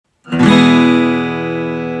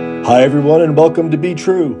Hi, everyone, and welcome to Be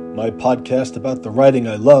True, my podcast about the writing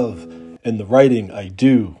I love and the writing I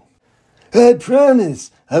do. I promise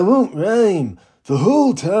I won't rhyme the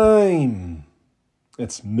whole time.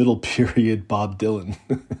 That's middle period Bob Dylan.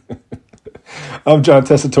 I'm John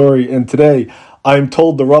Tessitore, and today I'm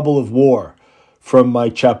told the rubble of war. From my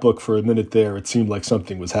chapbook For a Minute There, it seemed like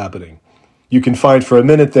something was happening. You can find For a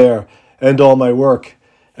Minute There and all my work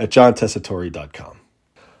at johntessitore.com.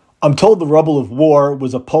 I'm told the rubble of war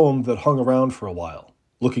was a poem that hung around for a while,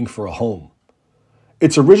 looking for a home.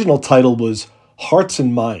 Its original title was Hearts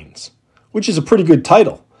and Minds, which is a pretty good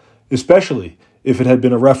title, especially if it had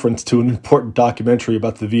been a reference to an important documentary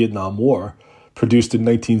about the Vietnam War, produced in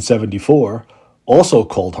 1974, also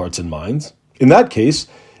called Hearts and Minds. In that case,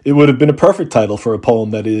 it would have been a perfect title for a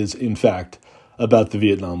poem that is, in fact, about the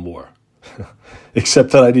Vietnam War.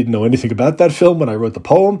 Except that I didn't know anything about that film when I wrote the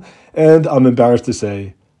poem, and I'm embarrassed to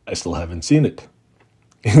say I still haven't seen it.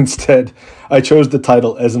 Instead, I chose the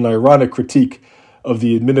title as an ironic critique of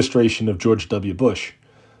the administration of George W. Bush,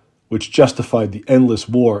 which justified the endless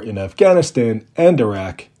war in Afghanistan and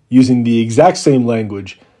Iraq using the exact same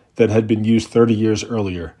language that had been used 30 years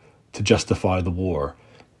earlier to justify the war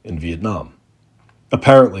in Vietnam.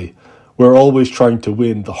 Apparently, we're always trying to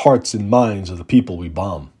win the hearts and minds of the people we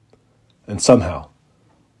bomb. And somehow,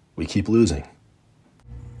 we keep losing.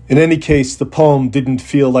 In any case, the poem didn't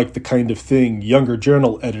feel like the kind of thing younger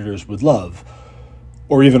journal editors would love,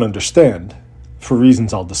 or even understand, for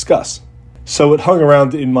reasons I'll discuss. So it hung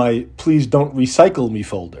around in my Please Don't Recycle Me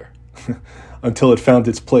folder, until it found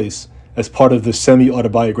its place as part of the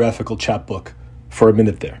semi-autobiographical chapbook For a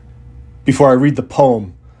Minute There. Before I read the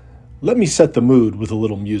poem, let me set the mood with a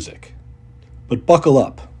little music. But buckle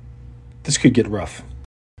up. This could get rough.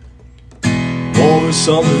 War is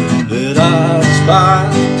something that I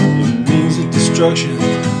despise. It means the destruction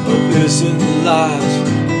of innocent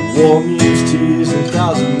lives. War means tears in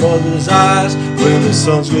thousand mothers' eyes when their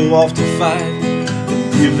sons go off to fight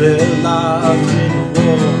and give their lives in a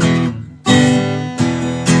war.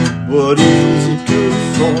 What is it good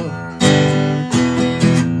for?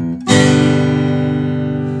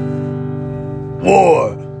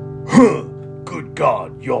 War! Huh! Good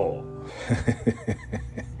God, y'all.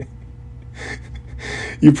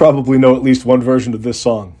 You probably know at least one version of this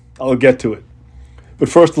song. I'll get to it. But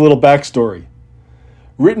first, a little backstory.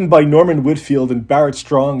 Written by Norman Whitfield and Barrett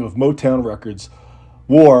Strong of Motown Records,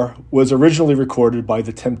 War was originally recorded by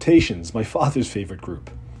The Temptations, my father's favorite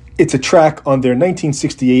group. It's a track on their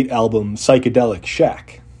 1968 album, Psychedelic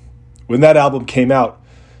Shack. When that album came out,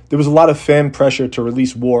 there was a lot of fan pressure to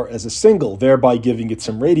release War as a single, thereby giving it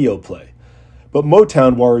some radio play. But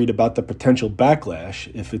Motown worried about the potential backlash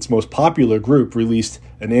if its most popular group released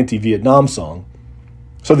an anti-Vietnam song,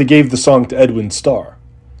 so they gave the song to Edwin Starr.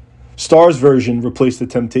 Starr's version replaced the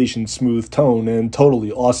Temptations' smooth tone and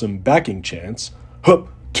totally awesome backing chants, hup,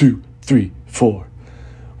 2, 3, 4,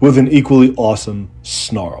 with an equally awesome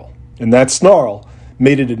snarl. And that snarl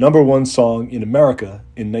made it a number one song in America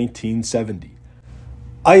in 1970.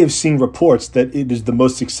 I have seen reports that it is the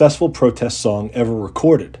most successful protest song ever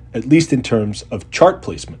recorded, at least in terms of chart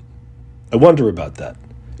placement. I wonder about that.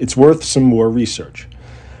 It's worth some more research.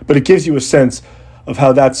 But it gives you a sense of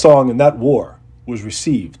how that song and that war was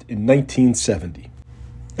received in 1970.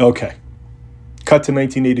 Okay, cut to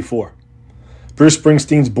 1984. Bruce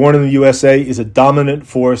Springsteen's Born in the USA is a dominant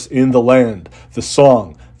force in the land. The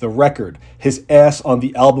song, the record, his ass on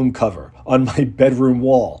the album cover, on my bedroom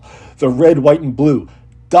wall, the red, white, and blue,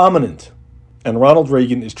 dominant. And Ronald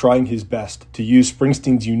Reagan is trying his best to use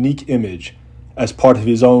Springsteen's unique image as part of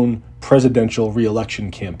his own presidential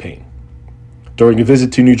re-election campaign. During a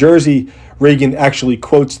visit to New Jersey, Reagan actually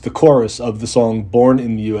quotes the chorus of the song Born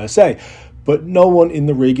in the USA, but no one in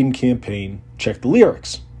the Reagan campaign checked the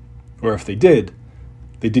lyrics. Or if they did,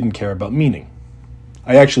 they didn't care about meaning.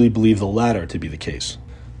 I actually believe the latter to be the case.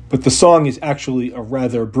 But the song is actually a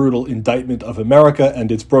rather brutal indictment of America and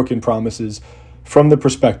its broken promises from the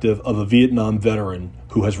perspective of a Vietnam veteran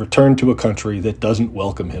who has returned to a country that doesn't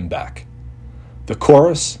welcome him back. The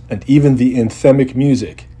chorus and even the anthemic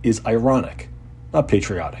music is ironic, not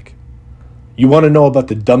patriotic. You want to know about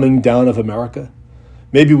the dumbing down of America?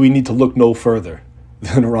 Maybe we need to look no further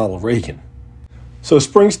than Ronald Reagan. So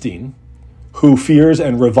Springsteen, who fears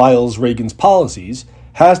and reviles Reagan's policies,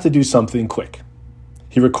 has to do something quick.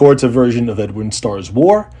 He records a version of Edwin Starr's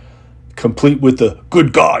War, complete with the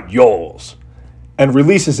Good God, y'alls, and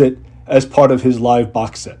releases it as part of his live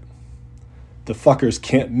box set. The fuckers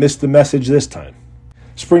can't miss the message this time.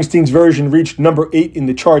 Springsteen's version reached number 8 in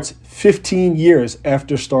the charts 15 years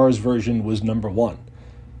after Starr's version was number 1.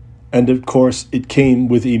 And of course, it came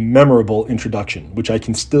with a memorable introduction, which I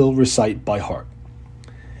can still recite by heart.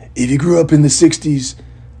 If you grew up in the 60s,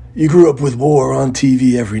 you grew up with war on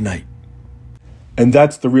TV every night. And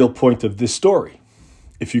that's the real point of this story.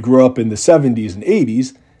 If you grew up in the 70s and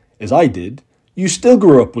 80s, as I did, you still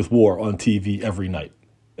grew up with war on TV every night.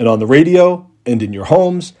 And on the radio, and in your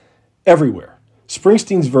homes, everywhere.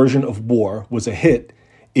 Springsteen's version of War was a hit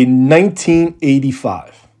in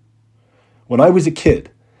 1985. When I was a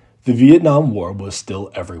kid, the Vietnam War was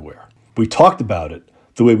still everywhere. We talked about it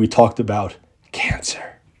the way we talked about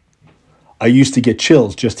cancer. I used to get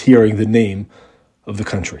chills just hearing the name of the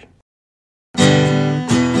country.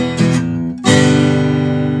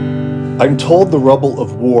 I'm told the rubble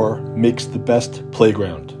of war makes the best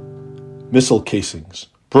playground. Missile casings,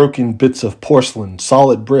 broken bits of porcelain,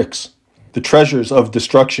 solid bricks, the treasures of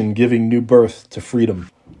destruction giving new birth to freedom.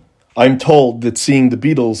 I'm told that seeing the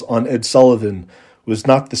Beatles on Ed Sullivan was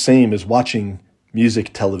not the same as watching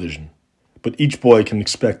music television, but each boy can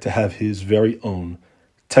expect to have his very own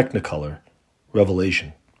Technicolor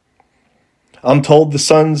revelation. I'm told the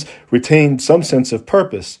Suns retained some sense of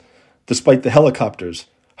purpose, despite the helicopters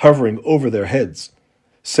hovering over their heads,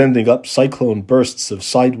 sending up cyclone bursts of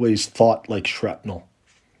sideways thought like shrapnel.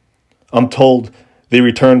 I'm told they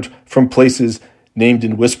returned from places named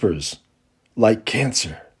in whispers, like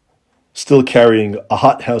cancer, still carrying a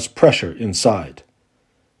hothouse pressure inside,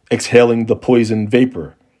 exhaling the poison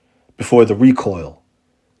vapor before the recoil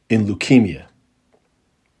in leukemia.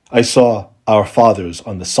 I saw our fathers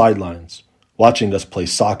on the sidelines watching us play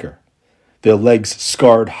soccer, their legs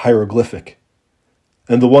scarred hieroglyphic,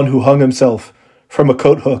 and the one who hung himself from a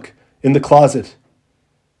coat hook in the closet.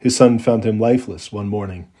 His son found him lifeless one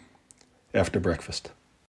morning after breakfast.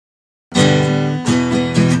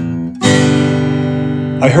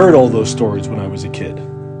 I heard all those stories when I was a kid.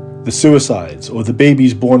 The suicides, or the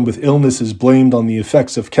babies born with illnesses blamed on the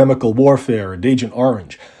effects of chemical warfare and Agent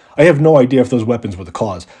Orange. I have no idea if those weapons were the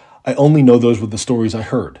cause. I only know those were the stories I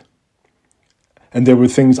heard. And there were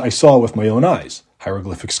things I saw with my own eyes,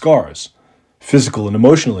 hieroglyphic scars, physical and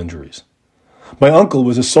emotional injuries. My uncle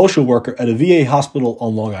was a social worker at a VA hospital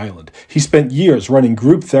on Long Island. He spent years running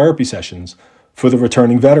group therapy sessions for the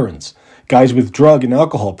returning veterans, guys with drug and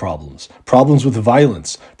alcohol problems, problems with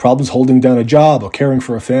violence, problems holding down a job or caring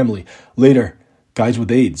for a family. Later, guys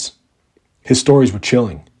with AIDS. His stories were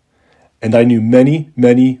chilling. And I knew many,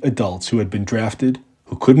 many adults who had been drafted,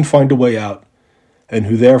 who couldn't find a way out, and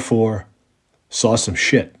who therefore saw some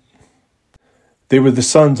shit. They were the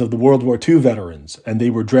sons of the World War II veterans, and they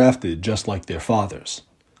were drafted just like their fathers.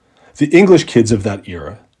 The English kids of that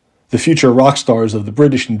era, the future rock stars of the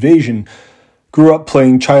British invasion, grew up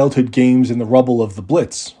playing childhood games in the rubble of the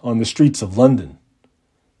Blitz on the streets of London.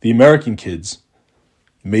 The American kids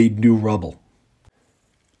made new rubble.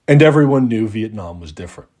 And everyone knew Vietnam was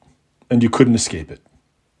different, and you couldn't escape it.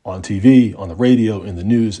 On TV, on the radio, in the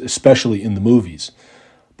news, especially in the movies.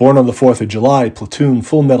 Born on the 4th of July, Platoon,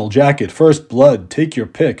 Full Metal Jacket, First Blood, take your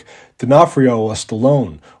pick, D'Onofrio or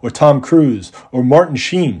Stallone, or Tom Cruise, or Martin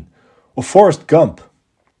Sheen, or Forrest Gump.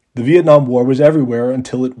 The Vietnam War was everywhere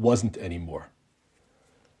until it wasn't anymore.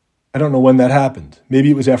 I don't know when that happened. Maybe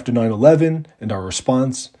it was after 9/11 and our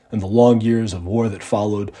response and the long years of war that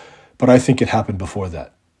followed, but I think it happened before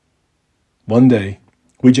that. One day,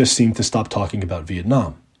 we just seemed to stop talking about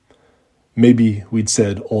Vietnam. Maybe we'd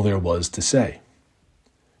said all there was to say.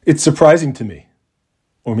 It's surprising to me,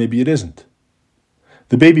 or maybe it isn't.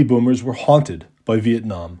 The baby boomers were haunted by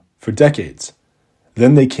Vietnam for decades.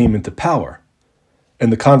 Then they came into power,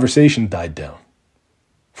 and the conversation died down.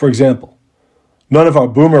 For example, none of our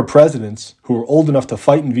boomer presidents who were old enough to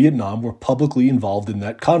fight in Vietnam were publicly involved in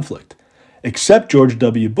that conflict, except George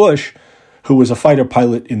W. Bush, who was a fighter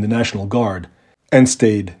pilot in the National Guard and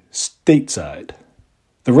stayed stateside.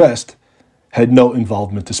 The rest had no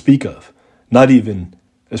involvement to speak of, not even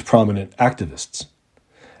as prominent activists,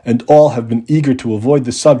 and all have been eager to avoid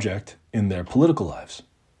the subject in their political lives.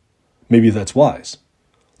 Maybe that's wise.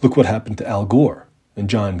 Look what happened to Al Gore and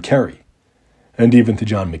John Kerry, and even to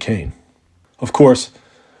John McCain. Of course,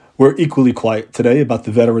 we're equally quiet today about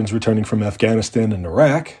the veterans returning from Afghanistan and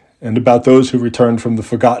Iraq, and about those who returned from the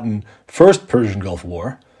forgotten First Persian Gulf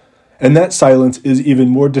War, and that silence is even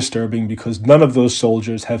more disturbing because none of those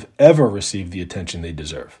soldiers have ever received the attention they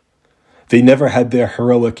deserve. They never had their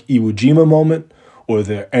heroic Iwo Jima moment or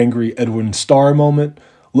their angry Edwin Starr moment,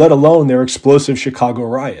 let alone their explosive Chicago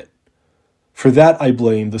riot. For that, I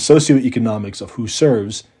blame the socioeconomics of who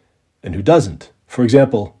serves and who doesn't. For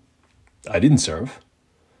example, I didn't serve.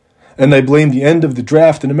 And I blame the end of the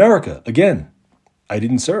draft in America. Again, I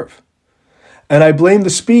didn't serve. And I blame the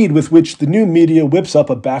speed with which the new media whips up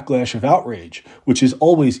a backlash of outrage, which is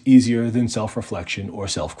always easier than self-reflection or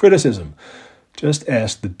self-criticism. Just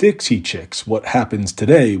ask the Dixie Chicks what happens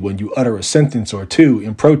today when you utter a sentence or two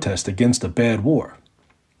in protest against a bad war.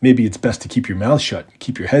 Maybe it's best to keep your mouth shut,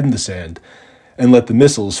 keep your head in the sand, and let the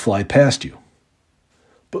missiles fly past you.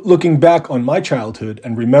 But looking back on my childhood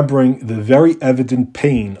and remembering the very evident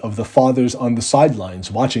pain of the fathers on the sidelines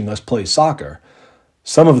watching us play soccer,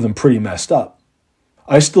 some of them pretty messed up,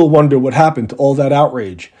 I still wonder what happened to all that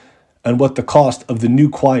outrage and what the cost of the new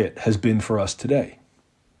quiet has been for us today.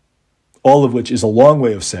 All of which is a long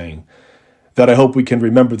way of saying that I hope we can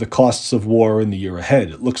remember the costs of war in the year ahead.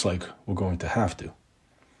 It looks like we're going to have to.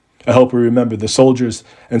 I hope we remember the soldiers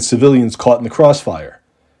and civilians caught in the crossfire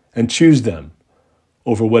and choose them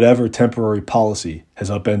over whatever temporary policy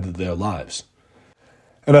has upended their lives.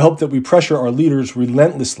 And I hope that we pressure our leaders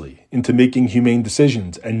relentlessly into making humane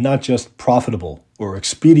decisions and not just profitable or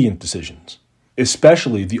expedient decisions,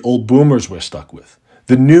 especially the old boomers we're stuck with,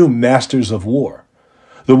 the new masters of war,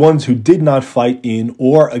 the ones who did not fight in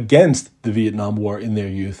or against the Vietnam War in their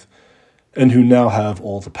youth and who now have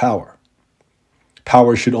all the power.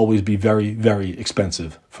 Power should always be very, very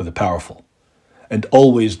expensive for the powerful, and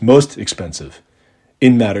always most expensive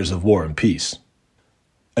in matters of war and peace.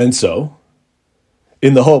 And so,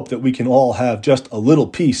 in the hope that we can all have just a little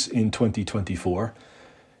peace in 2024,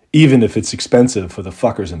 even if it's expensive for the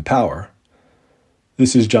fuckers in power,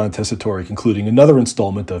 this is John Tessitore concluding another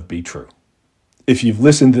installment of Be True. If you've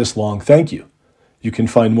listened this long, thank you. You can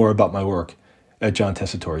find more about my work at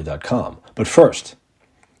johntessitore.com. But first,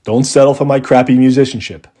 don't settle for my crappy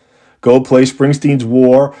musicianship. Go play Springsteen's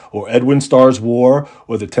War or Edwin Starr's War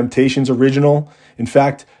or The Temptations' original. In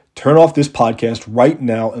fact, turn off this podcast right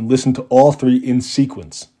now and listen to all three in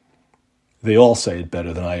sequence. They all say it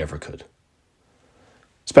better than I ever could.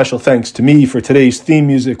 Special thanks to me for today's theme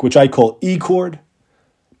music, which I call E-Chord.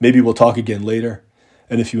 Maybe we'll talk again later.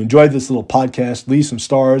 And if you enjoyed this little podcast, leave some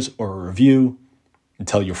stars or a review and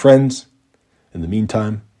tell your friends. In the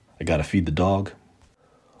meantime, I gotta feed the dog.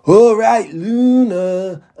 All right,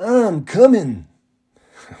 Luna, I'm coming.